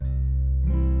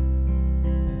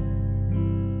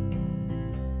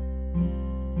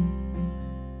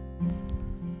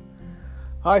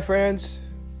Hi friends,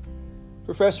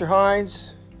 Professor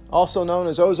Hines, also known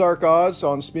as Ozark Oz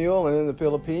on Smule and in the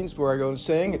Philippines, where I go and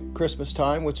sing at Christmas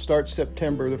time, which starts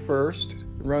September the 1st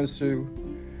and runs through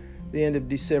the end of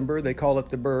December. They call it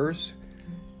the Burrs,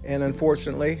 and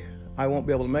unfortunately I won't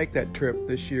be able to make that trip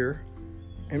this year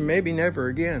and maybe never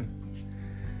again.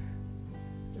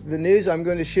 The news I'm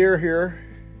going to share here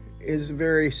is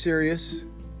very serious,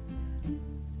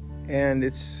 and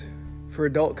it's for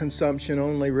adult consumption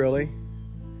only, really.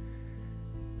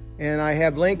 And I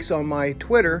have links on my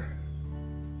Twitter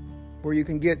where you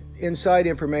can get inside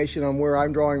information on where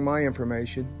I'm drawing my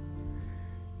information.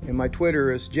 And my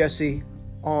Twitter is Jesse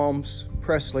Alms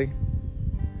Presley.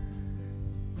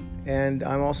 And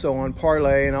I'm also on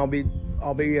Parley, and I'll be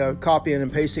copying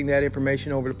and pasting that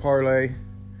information over to Parley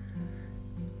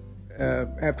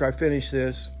after I finish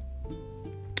this.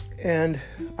 And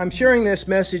I'm sharing this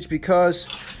message because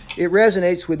it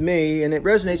resonates with me, and it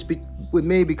resonates with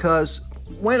me because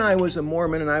when I was a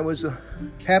Mormon, and I was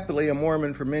happily a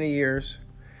Mormon for many years,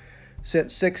 sent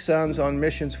 6 sons on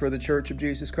missions for the Church of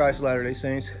Jesus Christ of Latter-day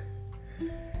Saints,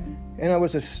 and I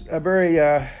was a very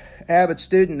avid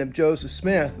student of Joseph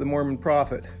Smith, the Mormon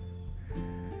prophet.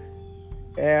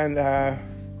 And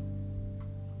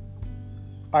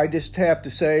I just have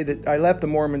to say that I left the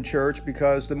Mormon Church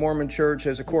because the Mormon Church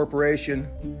as a corporation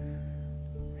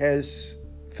has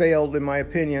failed, in my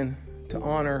opinion, to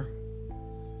honor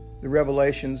the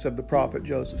revelations of the prophet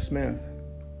Joseph Smith.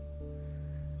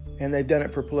 And they've done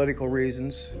it for political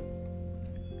reasons.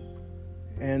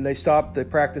 And they stopped the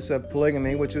practice of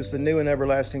polygamy, which was the new and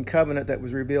everlasting covenant that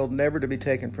was revealed never to be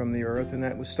taken from the earth. And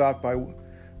that was stopped by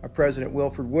President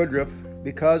Wilford Woodruff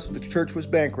because the church was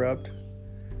bankrupt.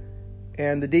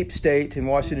 And the deep state in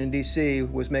Washington, D.C.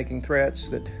 was making threats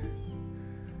that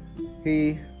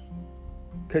he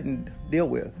couldn't deal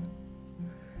with.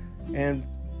 And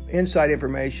inside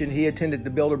information, he attended the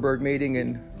Bilderberg meeting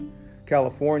in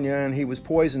California, and he was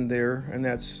poisoned there, and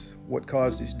that's what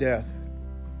caused his death.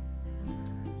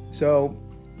 So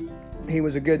he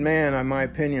was a good man, in my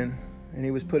opinion, and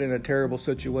he was put in a terrible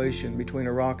situation between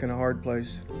a rock and a hard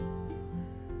place.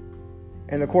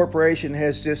 And the corporation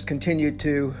has just continued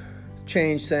to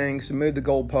change things and move the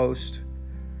goalpost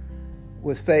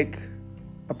with fake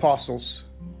apostles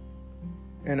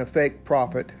and a fake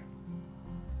prophet,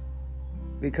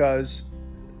 because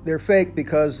they're fake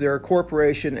because they're a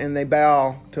corporation and they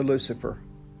bow to Lucifer.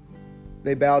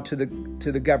 They bow to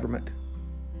the government.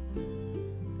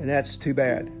 And that's too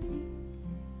bad.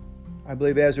 I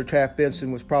believe Ezra Taft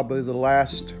Benson was probably the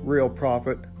last real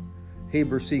prophet,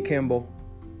 Heber C. Kimball.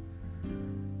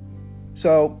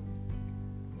 So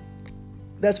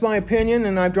that's my opinion,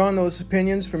 and I've drawn those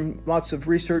opinions from lots of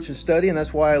research and study, and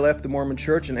that's why I left the Mormon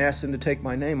Church and asked them to take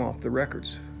my name off the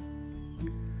records.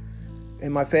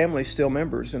 And my family's still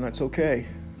members, and that's okay.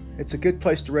 It's a good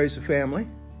place to raise a family.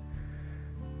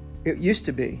 It used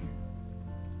to be.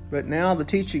 But now the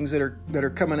teachings that are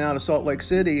coming out of Salt Lake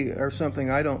City are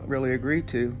something I don't really agree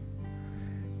to.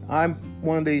 I'm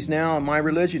one of these now, and my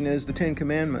religion is the 10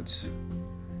 Commandments.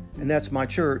 And that's my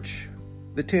church.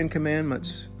 The 10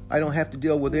 Commandments. I don't have to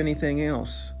deal with anything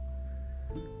else.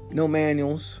 No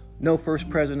manuals, no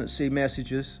First Presidency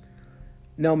messages,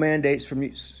 no mandates from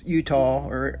Utah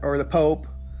or the Pope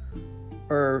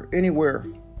or anywhere,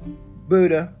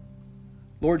 Buddha,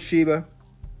 Lord Shiva,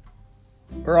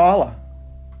 or Allah.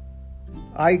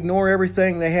 I ignore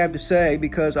everything they have to say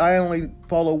because I only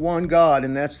follow one God,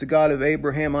 and that's the God of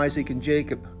Abraham, Isaac, and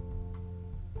Jacob,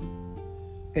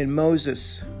 and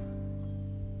Moses,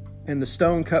 and the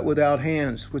stone cut without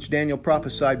hands, which Daniel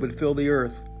prophesied would fill the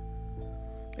earth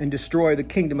and destroy the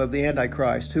kingdom of the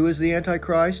Antichrist. Who is the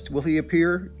Antichrist? Will he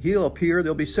appear? He'll appear.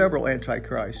 There'll be several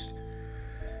Antichrists.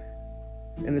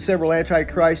 And the several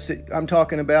Antichrists that I'm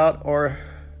talking about are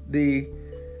the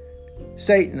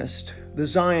Satanist, the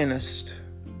Zionist,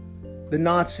 the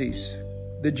Nazis,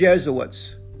 the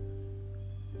Jesuits,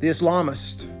 the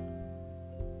Islamists,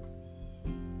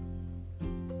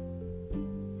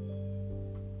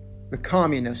 the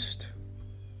communist,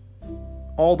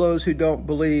 all those who don't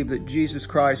believe that Jesus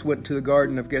Christ went to the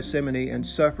Garden of Gethsemane and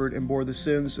suffered and bore the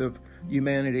sins of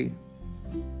humanity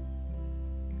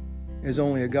as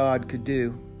only a God could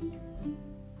do.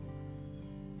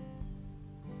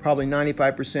 Probably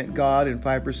 95% God and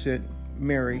 5%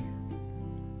 Mary.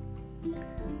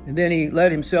 And then he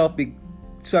let himself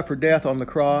suffer death on the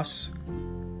cross.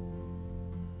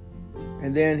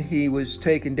 And then he was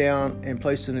taken down and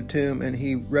placed in a tomb, and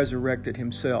he resurrected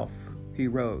himself. He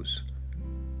rose.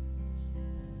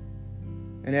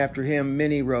 And after him,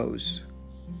 many rose.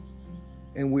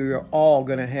 And we are all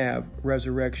going to have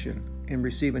resurrection and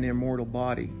receive an immortal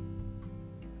body.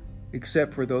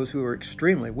 except for those who are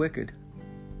extremely wicked.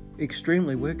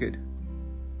 Extremely wicked.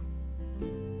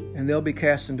 And they'll be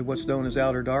cast into what's known as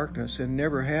outer darkness and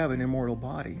never have an immortal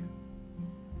body,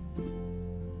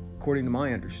 according to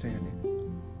my understanding.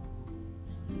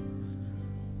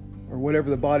 Or whatever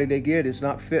the body they get is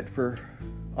not fit for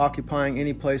occupying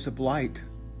any place of light.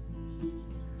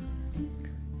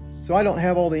 So I don't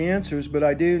have all the answers, but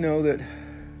I do know that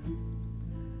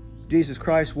Jesus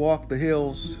Christ walked the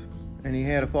hills and he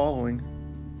had a following.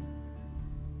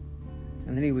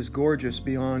 And then he was gorgeous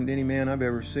beyond any man I've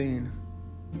ever seen.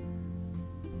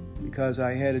 Because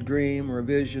I had a dream or a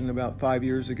vision about 5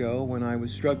 years ago when I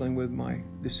was struggling with my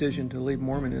decision to leave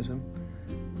Mormonism.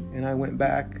 And I went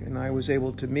back and I was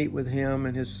able to meet with him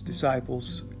and his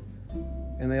disciples.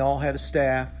 And they all had a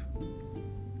staff.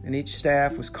 And each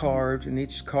staff was carved, and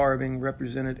each carving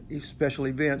represented special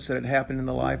events that had happened in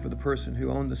the life of the person who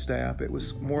owned the staff. It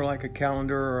was more like a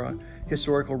calendar or a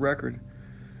historical record.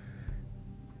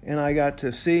 And I got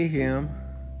to see him,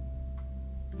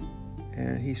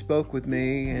 and he spoke with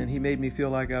me, and he made me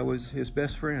feel like I was his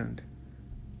best friend.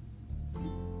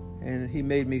 And he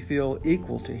made me feel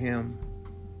equal to him,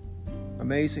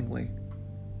 amazingly.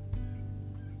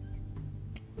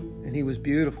 And he was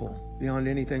beautiful beyond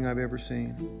anything I've ever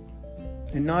seen.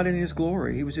 And not in his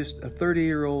glory. He was just a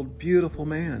 30-year-old beautiful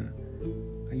man.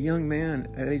 A young man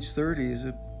at age 30 is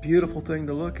a beautiful thing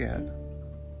to look at.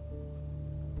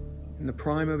 In the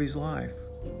prime of his life.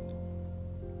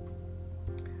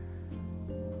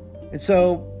 And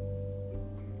so,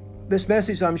 this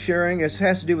message I'm sharing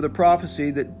has to do with a prophecy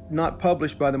that not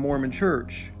published by the Mormon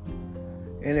Church.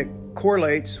 And it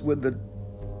correlates with the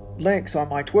links on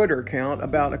my Twitter account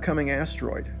about a coming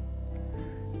asteroid.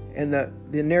 And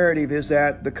the narrative is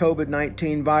that the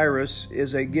COVID-19 virus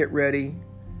is a get-ready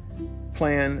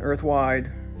plan earth-wide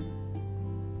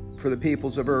for the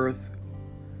peoples of Earth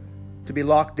to be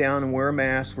locked down and wear a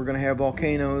mask. We're going to have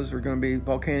volcanoes. We're going to be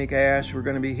volcanic ash. We're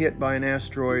going to be hit by an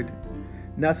asteroid.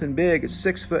 Nothing big. It's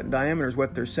 6 foot in diameter is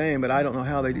what they're saying, but I don't know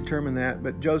how they determine that.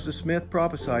 But Joseph Smith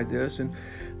prophesied this. And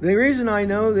the reason I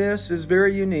know this is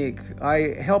very unique.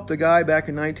 I helped a guy back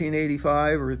in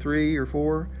 1985 or 3 or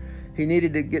 4. He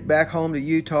needed to get back home to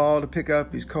Utah to pick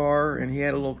up his car, and he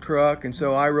had a little truck, and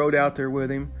so I rode out there with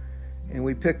him, and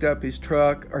we picked up his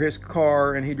truck, or his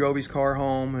car, and he drove his car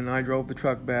home, and I drove the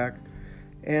truck back.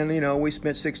 And, we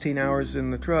spent 16 hours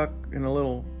in the truck, in a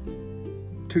little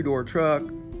 2-door truck,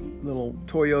 little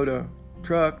Toyota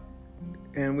truck,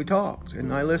 and we talked,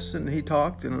 and I listened, and he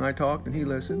talked, and I talked, and he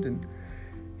listened, and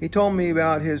he told me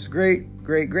about his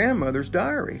great-great-grandmother's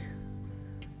diary.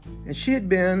 And she had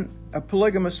been a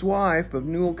polygamous wife of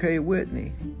Newell K.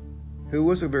 Whitney, who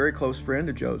was a very close friend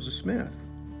of Joseph Smith.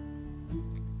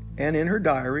 And in her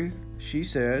diary, she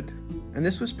said, and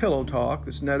this was pillow talk,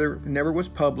 this never was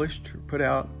published or put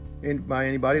out by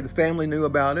anybody. The family knew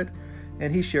about it,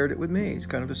 and he shared it with me. It's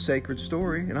kind of a sacred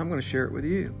story, and I'm going to share it with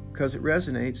you because it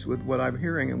resonates with what I'm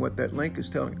hearing and what that link is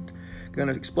going to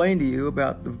explain to you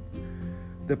about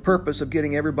the purpose of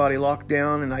getting everybody locked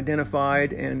down and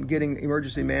identified and getting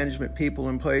emergency management people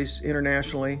in place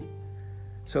internationally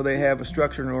so they have a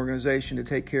structure and an organization to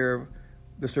take care of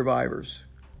the survivors.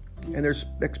 And they're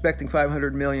expecting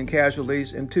 500 million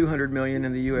casualties and 200 million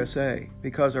in the USA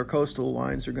because our coastal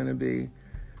lines are going to be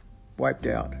wiped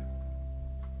out.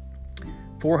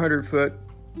 400-foot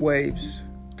waves,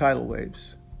 tidal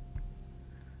waves.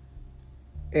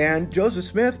 And Joseph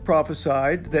Smith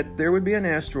prophesied that there would be an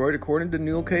asteroid, according to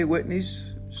Newell K.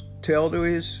 Whitney's tale to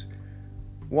his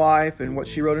wife and what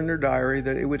she wrote in her diary,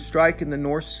 that it would strike in the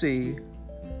North Sea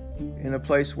in a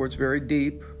place where it's very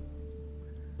deep,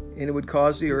 and it would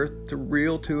cause the earth to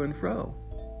reel to and fro,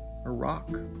 or rock.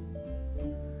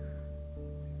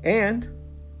 And,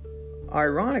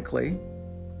 ironically,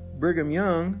 Brigham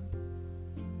Young,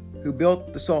 who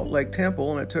built the Salt Lake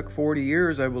Temple, and it took 40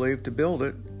 years, I believe, to build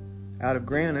it, out of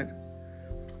granite.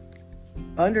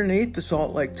 Underneath the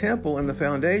Salt Lake Temple in the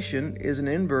foundation is an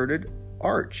inverted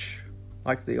arch,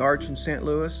 like the arch in St.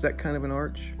 Louis, that kind of an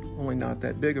arch, only not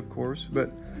that big, of course, but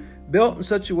built in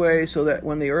such a way so that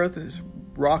when the earth is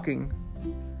rocking,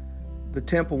 the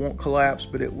temple won't collapse,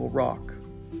 but it will rock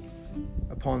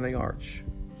upon the arch.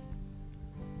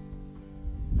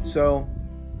 So,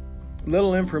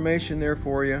 little information there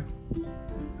for you.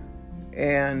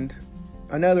 And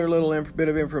another little bit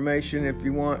of information,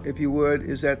 if you would,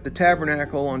 is that the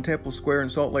tabernacle on Temple Square in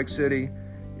Salt Lake City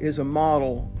is a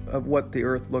model of what the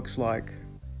earth looks like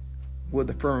with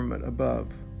the firmament above.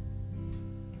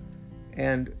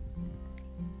 And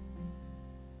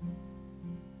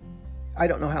I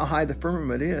don't know how high the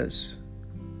firmament is.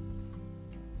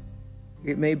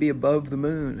 It may be above the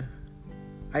moon.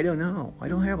 I don't know. I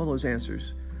don't have all those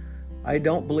answers. I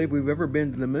don't believe we've ever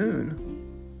been to the moon.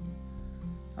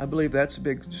 I believe that's a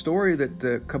big story, that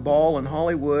the cabal in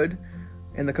Hollywood,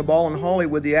 and the cabal in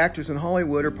Hollywood, the actors in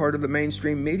Hollywood are part of the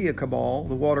mainstream media cabal,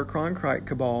 the Walter Cronkite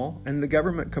cabal, and the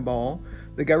government cabal.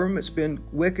 The government's been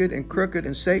wicked and crooked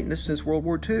and Satanist since World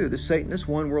War II. The Satanists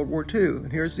won World War II.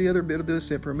 And here's the other bit of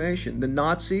this information. The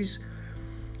Nazis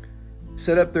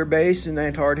set up their base in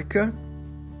Antarctica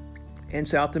and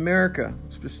South America,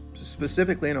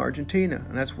 specifically in Argentina.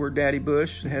 And that's where Daddy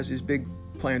Bush has his big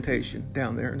plantation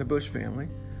down there in the Bush family.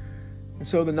 And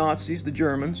so the Nazis, the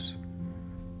Germans,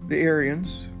 the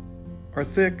Aryans are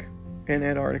thick in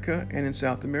Antarctica and in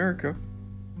South America.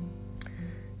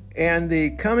 And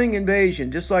the coming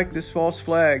invasion, just like this false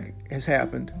flag has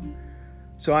happened.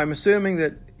 So I'm assuming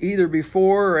that either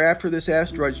before or after this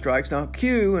asteroid strikes. Now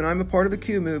Q, and I'm a part of the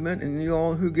Q movement, and you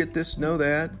all who get this know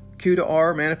that. Q to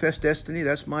R, Manifest Destiny,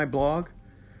 that's my blog.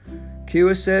 Q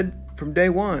has said from day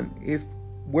one, if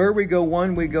where we go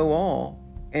one, we go all.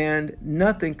 And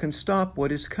nothing can stop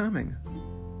what is coming.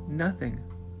 Nothing.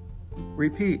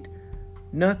 Repeat,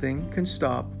 nothing can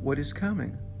stop what is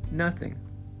coming. Nothing.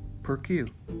 Per Q.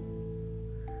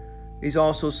 He's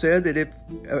also said that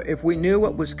if we knew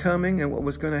what was coming and what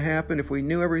was going to happen, if we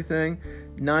knew everything,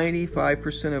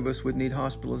 95% of us would need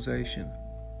hospitalization.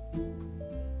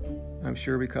 I'm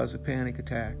sure because of panic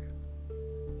attack.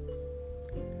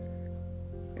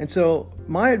 And so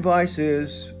my advice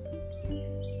is,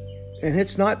 and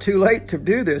it's not too late to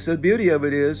do this, the beauty of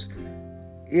it is,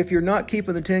 if you're not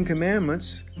keeping the 10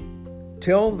 Commandments,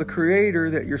 tell the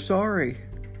Creator that you're sorry.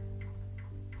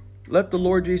 Let the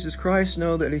Lord Jesus Christ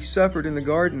know that He suffered in the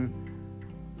garden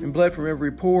and bled from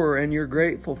every pore, and you're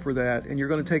grateful for that, and you're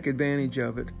going to take advantage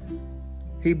of it.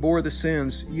 He bore the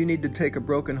sins. You need to take a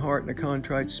broken heart and a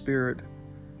contrite spirit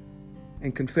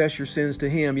and confess your sins to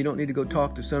Him. You don't need to go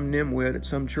talk to some nimwit at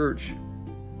some church,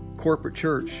 corporate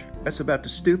church. That's about the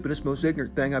stupidest, most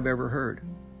ignorant thing I've ever heard.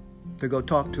 To go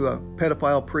talk to a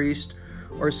pedophile priest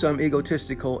or some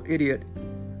egotistical idiot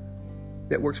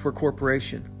that works for a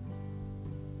corporation,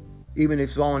 even if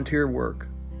it's volunteer work.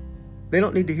 They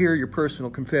don't need to hear your personal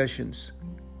confessions.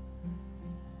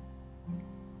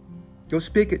 Go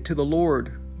speak it to the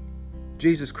Lord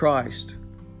Jesus Christ.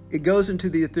 It goes into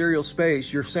the ethereal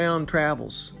space. Your sound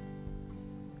travels.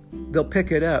 They'll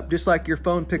pick it up, just like your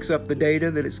phone picks up the data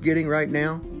that it's getting right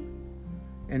now,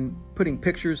 and putting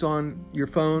pictures on your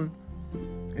phone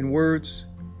and words.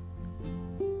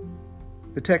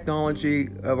 The technology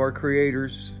of our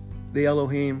creators, the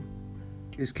Elohim,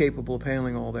 is capable of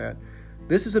handling all that.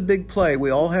 This is a big play. We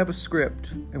all have a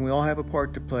script, and we all have a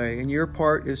part to play, and your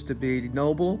part is to be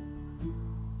noble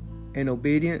and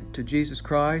obedient to Jesus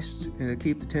Christ and to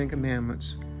keep the 10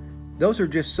 Commandments. Those are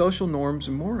just social norms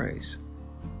and mores.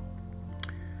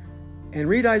 And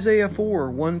read Isaiah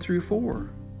 4, 1 through 4.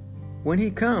 When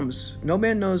He comes, no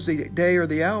man knows the day or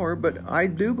the hour, but I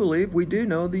do believe we do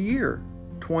know the year,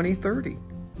 2030.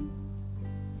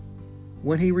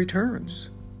 When He returns.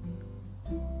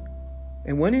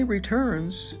 And when He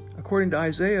returns, according to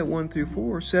Isaiah 1 through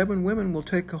 4, 7 women will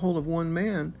take a hold of one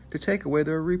man to take away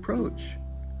their reproach.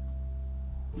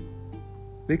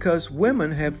 Because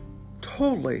women have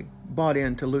totally bought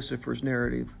into Lucifer's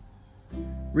narrative.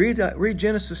 Read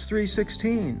Genesis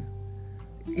 3:16.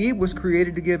 Eve was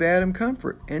created to give Adam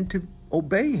comfort and to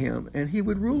obey him, and he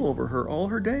would rule over her all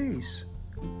her days.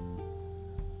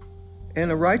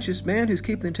 And a righteous man who's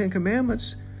keeping the 10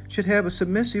 Commandments should have a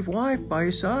submissive wife by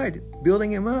his side,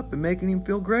 building him up and making him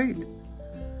feel great.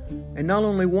 And not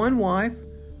only one wife,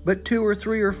 but 2 or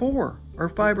 3 or 4 or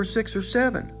 5 or 6 or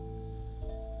 7.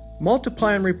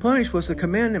 Multiply and replenish was the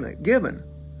commandment given.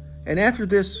 And after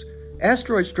this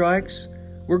asteroid strikes,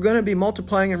 we're going to be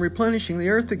multiplying and replenishing the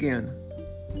earth again.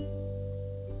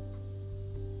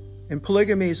 And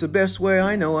polygamy is the best way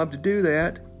I know of to do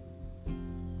that.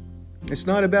 It's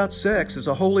not about sex. It's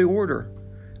a holy order,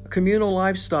 a communal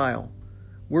lifestyle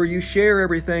where you share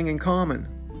everything in common.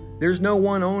 There's no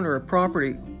one owner of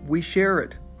property. We share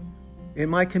it. In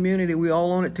my community, we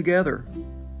all own it together.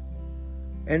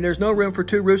 And there's no room for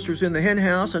 2 roosters in the hen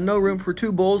house and no room for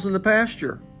 2 bulls in the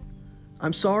pasture.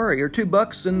 I'm sorry, or 2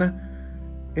 bucks in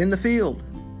the field.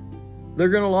 They're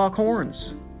going to lock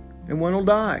horns, and one will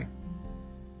die.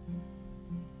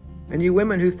 And you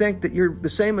women who think that you're the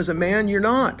same as a man, you're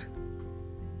not.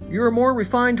 You're a more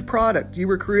refined product. You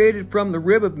were created from the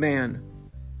rib of man.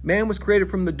 Man was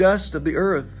created from the dust of the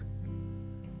earth.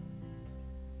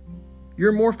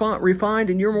 You're more refined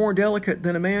and you're more delicate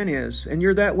than a man is. And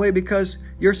you're that way because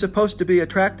you're supposed to be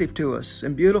attractive to us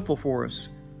and beautiful for us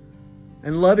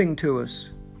and loving to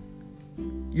us.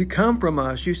 You come from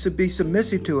us. You should be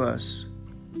submissive to us.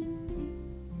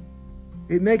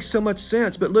 It makes so much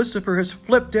sense, but Lucifer has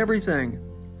flipped everything.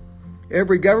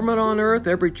 Every government on earth,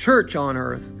 every church on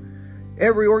earth,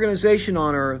 every organization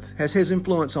on earth has his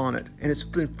influence on it, and it's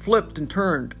been flipped and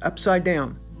turned upside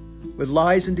down with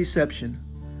lies and deception.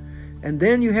 And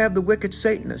then you have the wicked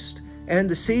Satanist and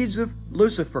the seeds of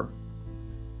Lucifer.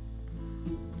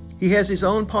 He has his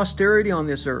own posterity on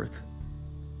this earth.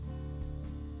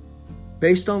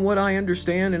 Based on what I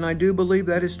understand, and I do believe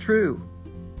that is true.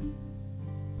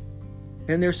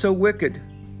 And they're so wicked.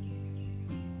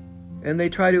 And they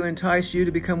try to entice you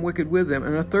to become wicked with them.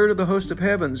 And a third of the host of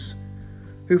heavens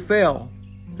who fell,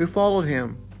 who followed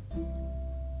him,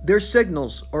 their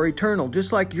signals are eternal,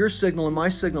 just like your signal and my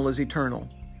signal is eternal.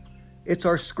 It's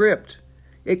our script.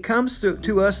 It comes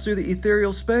to us through the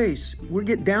ethereal space. We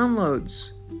get downloads.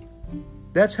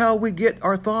 That's how we get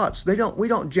our thoughts. We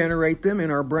don't generate them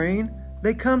in our brain.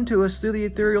 They come to us through the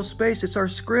ethereal space. It's our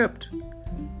script.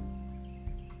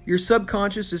 Your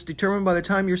subconscious is determined by the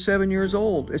time you're 7 years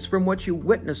old. It's from what you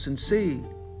witness and see.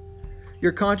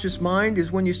 Your conscious mind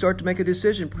is when you start to make a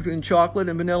decision between chocolate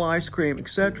and vanilla ice cream,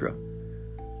 etc.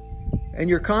 And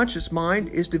your conscious mind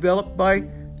is developed by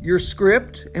your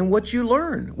script and what you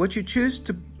learn, what you choose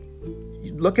to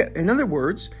look at. In other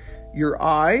words, your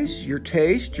eyes, your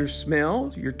taste, your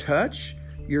smell, your touch,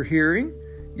 your hearing,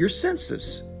 your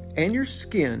senses, and your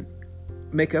skin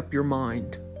make up your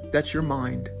mind. That's your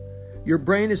mind. Your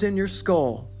brain is in your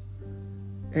skull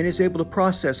and is able to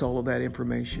process all of that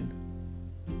information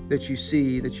that you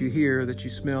see, that you hear, that you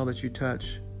smell, that you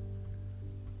touch.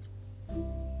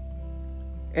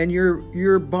 And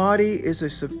your body is a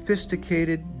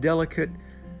sophisticated, delicate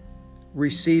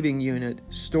receiving unit,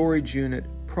 storage unit,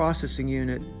 processing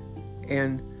unit,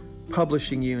 and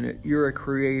publishing unit. You're a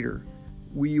creator.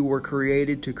 You were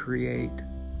created to create.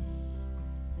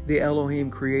 The Elohim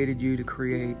created you to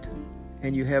create.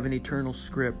 And you have an eternal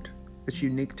script that's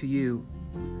unique to you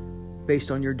based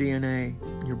on your DNA,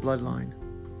 your bloodline.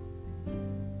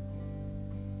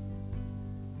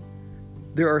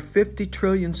 There are 50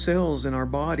 trillion cells in our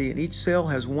body, and each cell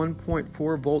has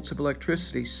 1.4 volts of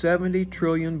electricity, 70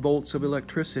 trillion volts of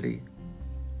electricity.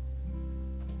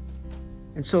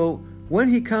 And so when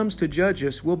he comes to judge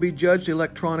us, we'll be judged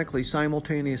electronically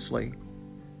simultaneously.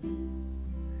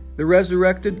 The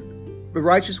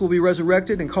righteous will be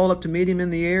resurrected and called up to meet him in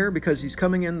the air because he's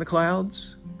coming in the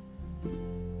clouds.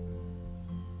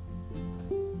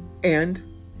 And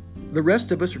the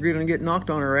rest of us are going to get knocked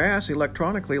on our ass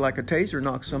electronically like a taser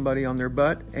knocks somebody on their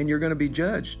butt, and you're going to be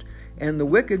judged. And the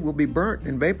wicked will be burnt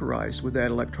and vaporized with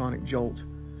that electronic jolt.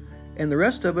 And the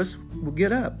rest of us will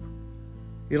get up.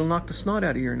 It'll knock the snot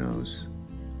out of your nose.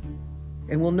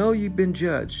 And we'll know you've been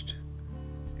judged.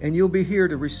 And you'll be here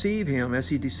to receive him as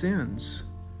he descends.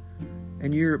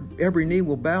 And every knee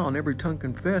will bow and every tongue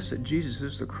confess that Jesus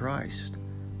is the Christ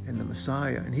and the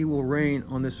Messiah. And he will reign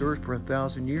on this earth for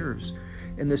 1,000 years.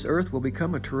 And this earth will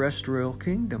become a terrestrial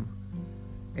kingdom.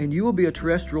 And you will be a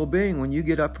terrestrial being when you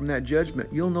get up from that judgment.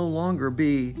 You'll no longer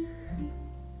be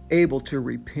able to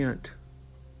repent.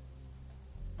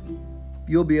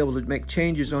 You'll be able to make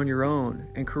changes on your own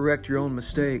and correct your own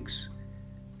mistakes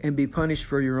and be punished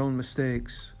for your own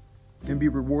mistakes and be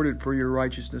rewarded for your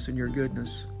righteousness and your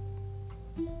goodness.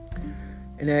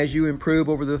 And as you improve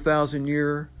over the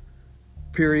 1,000-year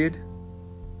period,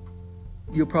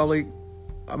 you'll probably,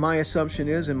 my assumption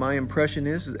is and my impression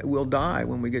is that we'll die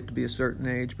when we get to be a certain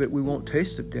age, but we won't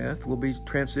taste of death. We'll be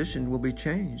transitioned, we'll be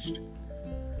changed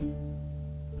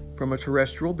from a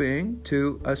terrestrial being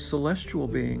to a celestial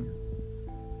being.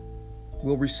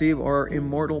 We'll receive our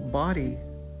immortal body.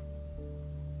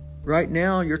 Right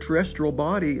now, your terrestrial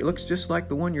body, it looks just like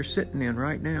the one you're sitting in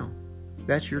right now.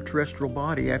 That's your terrestrial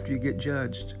body after you get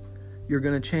judged. You're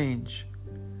going to change.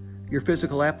 Your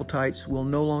physical appetites will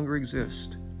no longer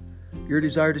exist. Your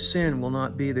desire to sin will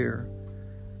not be there.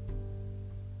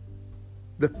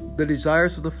 The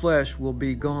desires of the flesh will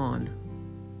be gone.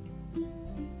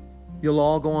 You'll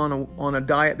all go on a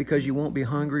diet because you won't be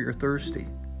hungry or thirsty.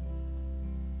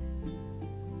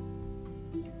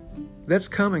 That's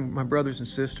coming, my brothers and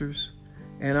sisters,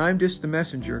 and I'm just the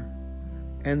messenger.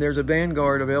 And there's a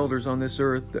vanguard of elders on this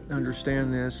earth that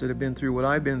understand this, that have been through what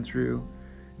I've been through,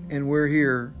 and we're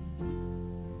here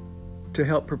to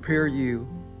help prepare you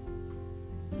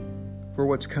for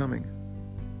what's coming.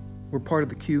 We're part of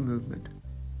the Q movement.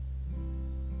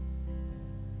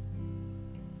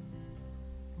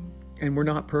 And we're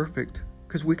not perfect,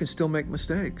 because we can still make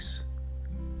mistakes.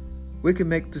 We can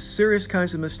make the serious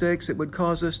kinds of mistakes that would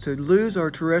cause us to lose our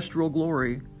terrestrial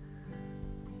glory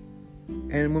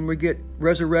And when we get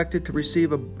resurrected to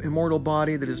receive an immortal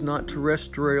body that is not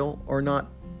terrestrial or not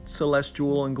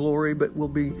celestial in glory, but will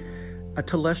be a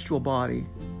telestial body,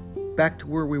 back to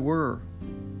where we were.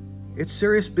 It's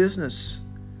serious business.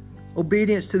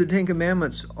 Obedience to the Ten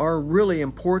Commandments are really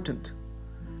important.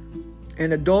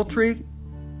 And adultery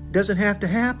doesn't have to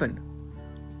happen.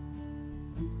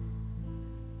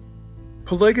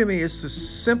 Polygamy is the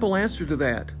simple answer to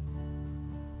that.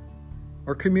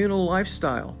 Or communal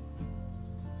lifestyle.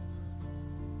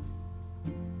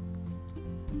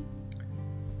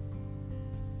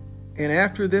 And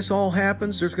after this all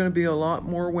happens, there's going to be a lot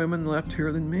more women left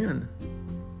here than men.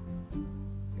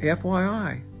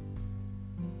 FYI.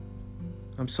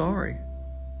 I'm sorry.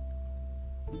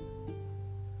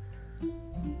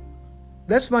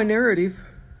 That's my narrative.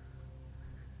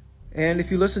 And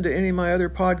if you listen to any of my other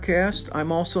podcasts,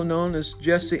 I'm also known as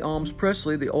Jesse Alms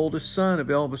Presley, the oldest son of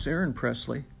Elvis Aaron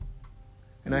Presley.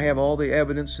 And I have all the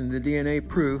evidence and the DNA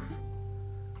proof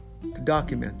to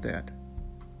document that,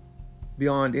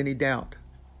 beyond any doubt.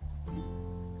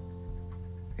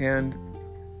 And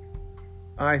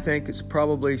I think it's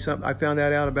probably something, I found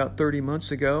that out about 30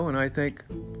 months ago, and I think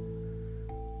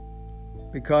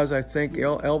because I think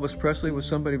Elvis Presley was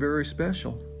somebody very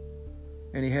special,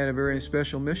 and he had a very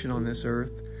special mission on this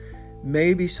earth,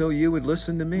 maybe so you would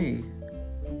listen to me.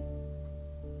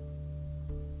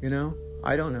 You know,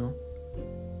 I don't know.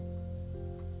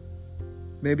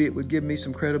 Maybe it would give me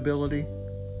some credibility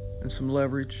and some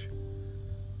leverage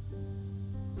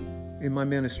in my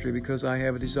ministry, because I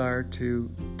have a desire to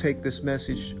take this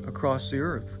message across the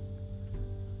earth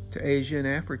to Asia and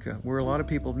Africa, where a lot of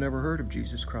people have never heard of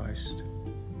Jesus Christ.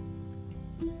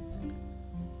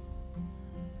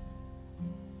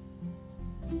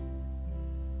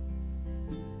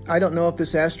 I don't know if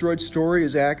this asteroid story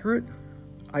is accurate.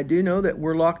 I do know that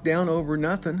we're locked down over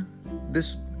nothing.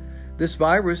 This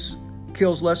virus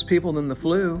kills less people than the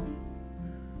flu.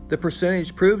 The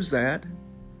percentage proves that.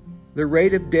 The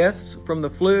rate of deaths from the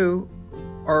flu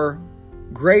are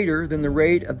greater than the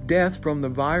rate of death from the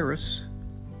virus.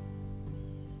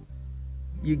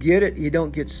 You get it, you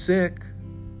don't get sick.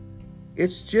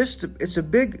 It's a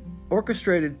big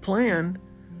orchestrated plan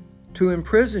to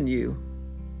imprison you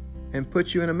and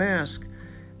put you in a mask.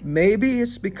 Maybe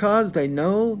it's because they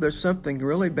know there's something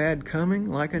really bad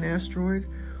coming, like an asteroid,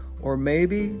 or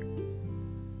maybe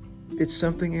it's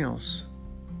something else.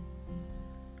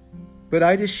 But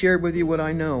I just shared with you what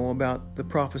I know about the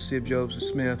prophecy of Joseph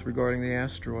Smith regarding the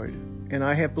asteroid, and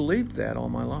I have believed that all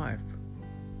my life.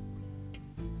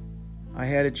 I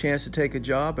had a chance to take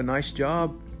a nice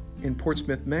job in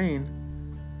Portsmouth, Maine,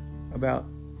 about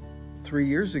 3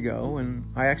 years ago, and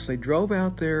I actually drove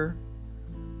out there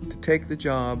to take the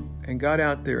job and got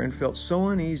out there and felt so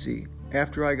uneasy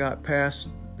after I got past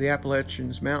the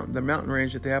Appalachians mountain, the mountain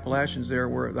range at the Appalachians there,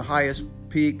 were the highest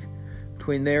peak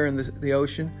between there and the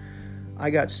ocean. I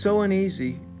got so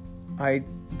uneasy, I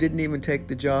didn't even take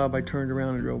the job. I turned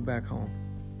around and drove back home.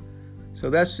 So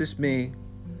that's just me.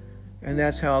 And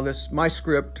that's how my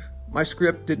script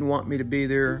didn't want me to be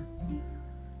there.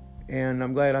 And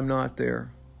I'm glad I'm not there.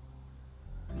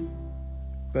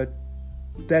 But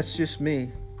that's just me.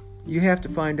 You have to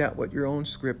find out what your own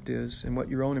script is and what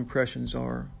your own impressions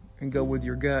are, and go with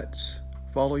your guts.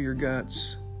 Follow your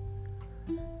guts.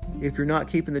 If you're not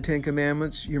keeping the Ten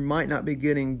Commandments, you might not be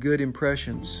getting good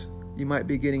impressions. You might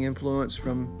be getting influence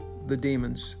from the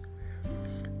demons.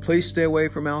 Please stay away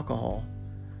from alcohol.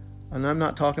 And I'm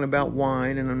not talking about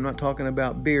wine, and I'm not talking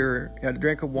about beer. A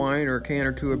drink of wine or a can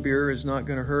or two of beer is not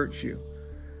going to hurt you.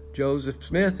 Joseph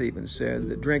Smith even said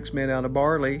that drinks made out of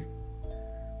barley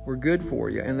were good for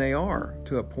you, and they are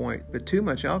to a point. But too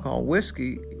much alcohol,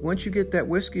 whiskey, once you get that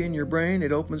whiskey in your brain,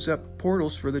 it opens up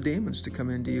portals for the demons to come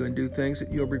into you and do things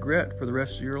that you'll regret for the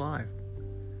rest of your life.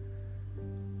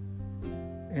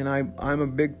 And I'm a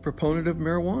big proponent of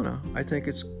marijuana. I think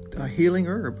it's a healing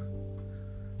herb.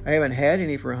 I haven't had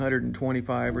any for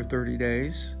 125 or 30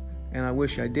 days, and I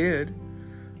wish I did.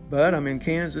 But I'm in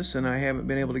Kansas, and I haven't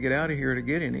been able to get out of here to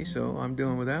get any, so I'm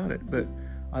doing without it. But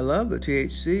I love the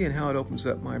THC and how it opens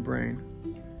up my brain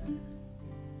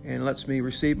and lets me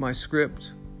receive my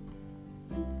script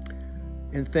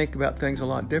and think about things a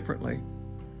lot differently.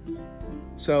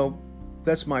 So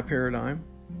that's my paradigm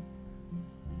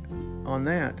on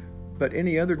that. But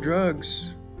any other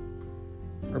drugs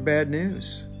are bad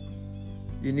news.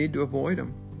 You need to avoid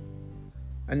them.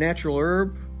 A natural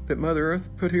herb that Mother Earth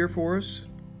put here for us,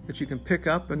 that you can pick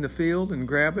up in the field and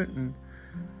grab it and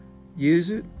use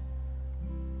it,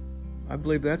 I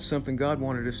believe that's something God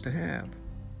wanted us to have.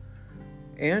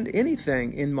 And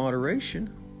anything in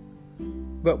moderation.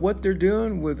 But what they're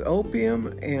doing with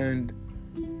opium and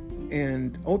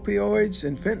and opioids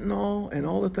and fentanyl and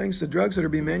all the things, the drugs that are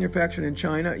being manufactured in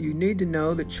China, you need to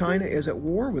know that China is at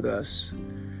war with us.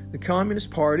 The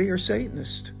Communist Party are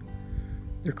Satanist.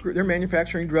 They're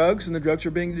manufacturing drugs, and the drugs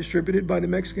are being distributed by the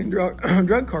Mexican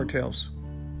drug cartels.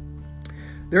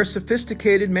 They're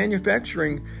sophisticated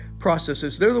manufacturing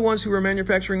processes. They're the ones who are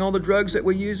manufacturing all the drugs that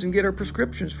we use and get our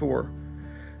prescriptions for.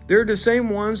 They're the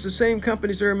same ones, the same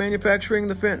companies that are manufacturing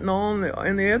the fentanyl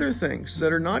and the other things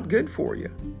that are not good for you.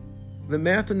 The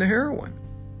meth and the heroin.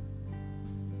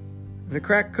 And the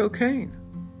crack cocaine.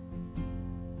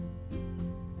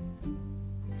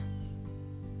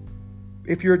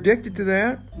 If you're addicted to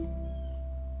that,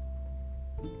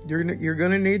 you're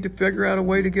going to need to figure out a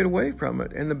way to get away from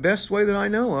it. And the best way that I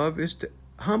know of is to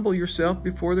humble yourself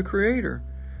before the Creator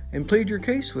and plead your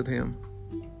case with Him.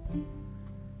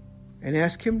 And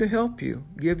ask Him to help you,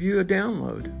 give you a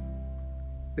download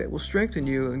that will strengthen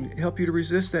you and help you to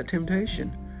resist that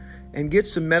temptation. And get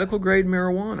some medical grade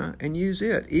marijuana and use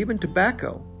it. Even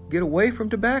tobacco. Get away from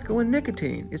tobacco and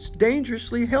nicotine. It's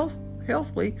dangerously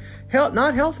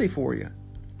not healthy for you.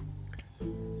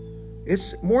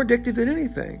 It's more addictive than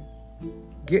anything.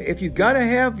 If you've got to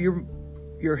have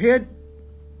your head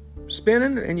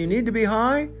spinning and you need to be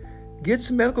high, get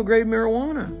some medical grade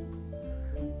marijuana.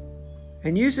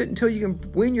 And use it until you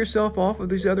can wean yourself off of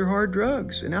these other hard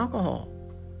drugs and alcohol.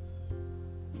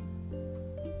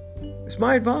 It's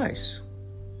my advice.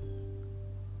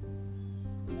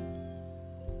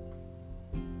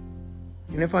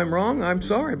 And if I'm wrong, I'm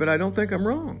sorry, but I don't think I'm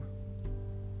wrong.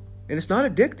 And it's not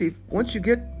addictive. Once you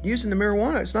get using the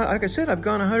marijuana, it's not, like I said, I've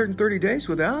gone 130 days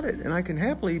without it, and I can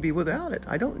happily be without it.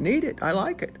 I don't need it. I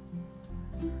like it.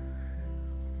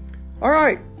 All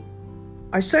right.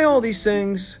 I say all these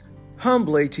things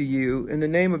humbly to you in the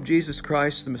name of Jesus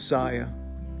Christ, the Messiah.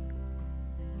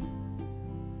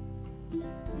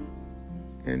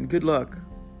 And good luck.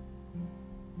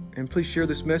 And please share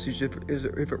this message if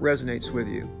it resonates with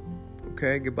you.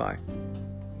 Okay, goodbye.